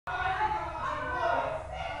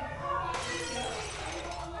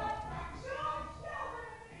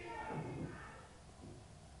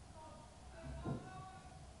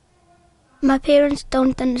My parents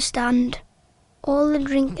don't understand. All the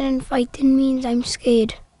drinking and fighting means I'm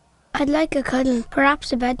scared. I'd like a cuddle,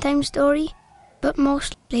 perhaps a bedtime story, but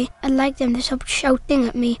mostly I'd like them to stop shouting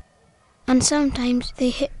at me, and sometimes they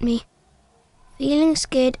hit me. Feeling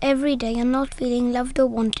scared every day and not feeling loved or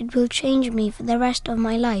wanted will change me for the rest of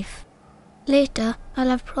my life. Later, I'll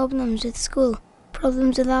have problems with school,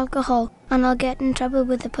 problems with alcohol, and I'll get in trouble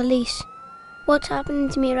with the police. What's happening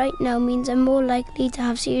to me right now means I'm more likely to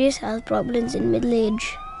have serious health problems in middle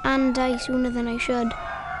age and die sooner than I should.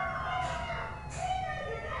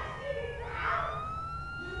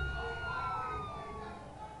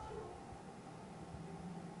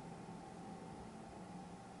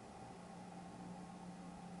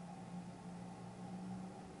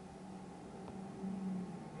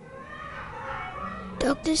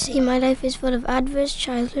 Doctors say my life is full of adverse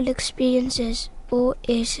childhood experiences, or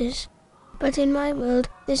ACEs. But in my world,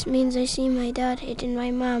 this means I see my dad hitting my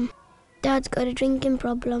mum. Dad's got a drinking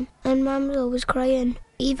problem, and mum's always crying,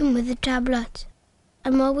 even with the tablet.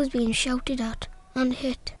 I'm always being shouted at and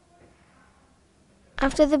hit.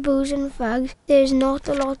 After the booze and fags, there's not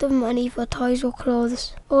a lot of money for toys or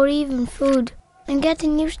clothes, or even food. I'm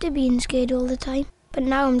getting used to being scared all the time, but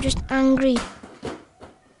now I'm just angry.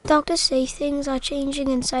 Doctors say things are changing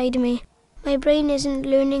inside me. My brain isn't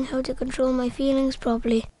learning how to control my feelings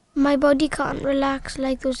properly. My body can't relax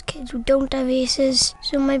like those kids who don't have ACEs,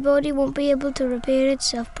 so my body won't be able to repair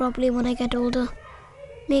itself properly when I get older,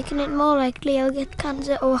 making it more likely I'll get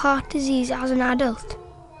cancer or heart disease as an adult.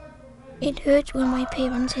 It hurts when my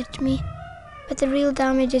parents hit me, but the real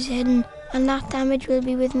damage is hidden, and that damage will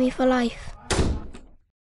be with me for life.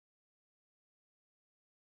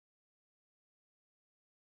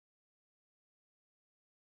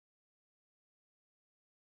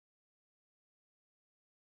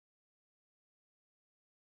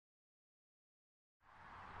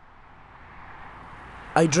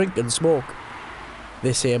 I drink and smoke.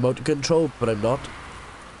 They say I'm out of control, but I'm not.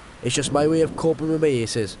 It's just my way of coping with my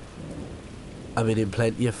ACEs. I've been in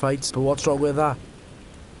plenty of fights, but what's wrong with that?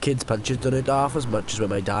 Kids' punches don't hurt half as much as when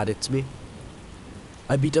my dad hits me.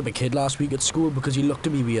 I beat up a kid last week at school because he looked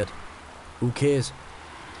at me weird. Who cares?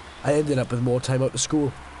 I ended up with more time out of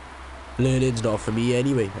school. Learning's not for me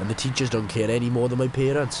anyway, and the teachers don't care any more than my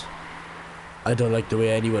parents. I don't like the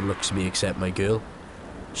way anyone looks at me except my girl.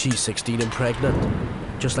 She's 16 and pregnant,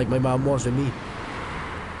 just like my mum was with me.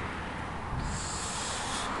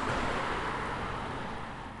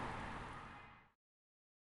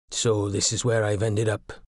 So this is where I've ended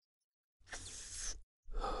up.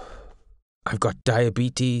 I've got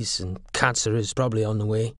diabetes and cancer is probably on the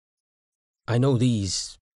way. I know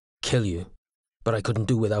these kill you, but I couldn't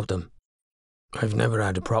do without them. I've never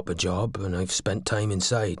had a proper job and I've spent time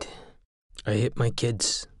inside. I hit my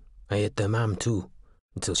kids. I hit their mum too,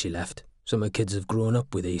 until she left. So my kids have grown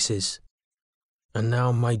up with ACEs. And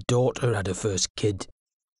now my daughter had her first kid.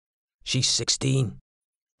 She's 16.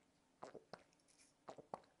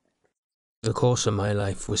 The course of my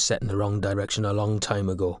life was set in the wrong direction a long time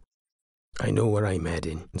ago. I know where I'm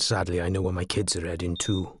heading, and sadly I know where my kids are heading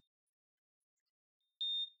too.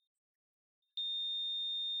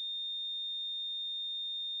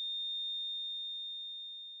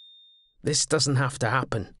 This doesn't have to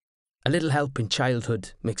happen. A little help in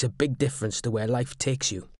childhood makes a big difference to where life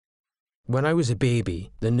takes you. When I was a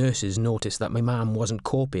baby, the nurses noticed that my mum wasn't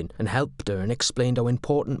coping and helped her and explained how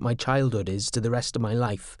important my childhood is to the rest of my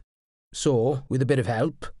life. So, with a bit of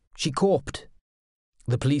help, she coped.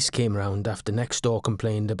 The police came round after next door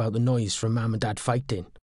complained about the noise from Mum and Dad fighting.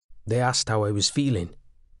 They asked how I was feeling.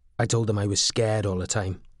 I told them I was scared all the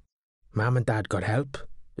time. Mum and Dad got help,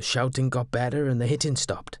 the shouting got better and the hitting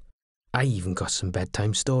stopped. I even got some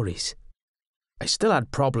bedtime stories. I still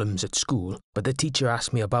had problems at school, but the teacher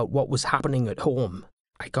asked me about what was happening at home.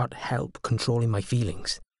 I got help controlling my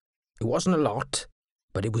feelings. It wasn't a lot,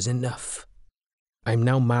 but it was enough. I'm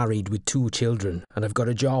now married with 2 children and I've got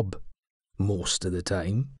a job. Most of the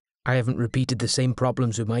time. I haven't repeated the same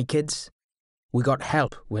problems with my kids. We got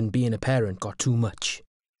help when being a parent got too much.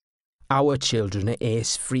 Our children are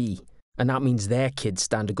ACE-free, and that means their kids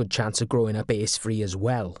stand a good chance of growing up ACE-free as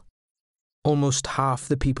well. Almost half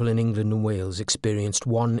the people in England and Wales experienced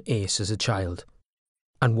 1 ACE as a child,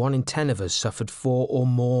 and 1 in 10 of us suffered 4 or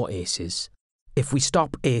more ACEs. If we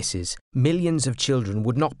stop ACEs, millions of children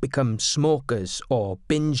would not become smokers or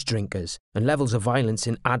binge drinkers, and levels of violence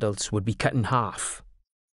in adults would be cut in half.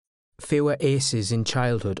 Fewer ACEs in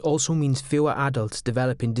childhood also means fewer adults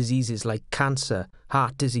developing diseases like cancer,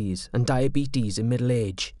 heart disease, and diabetes in middle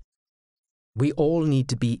age. We all need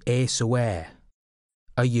to be ACE aware.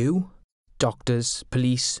 Are you? Doctors,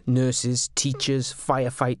 police, nurses, teachers,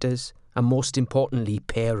 firefighters, and most importantly,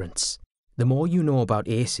 parents. The more you know about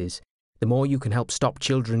ACEs, the more you can help stop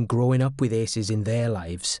children growing up with ACEs in their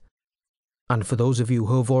lives. And for those of you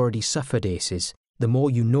who have already suffered ACEs, the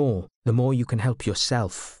more you know, the more you can help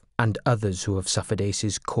yourself and others who have suffered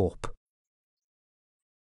ACEs cope.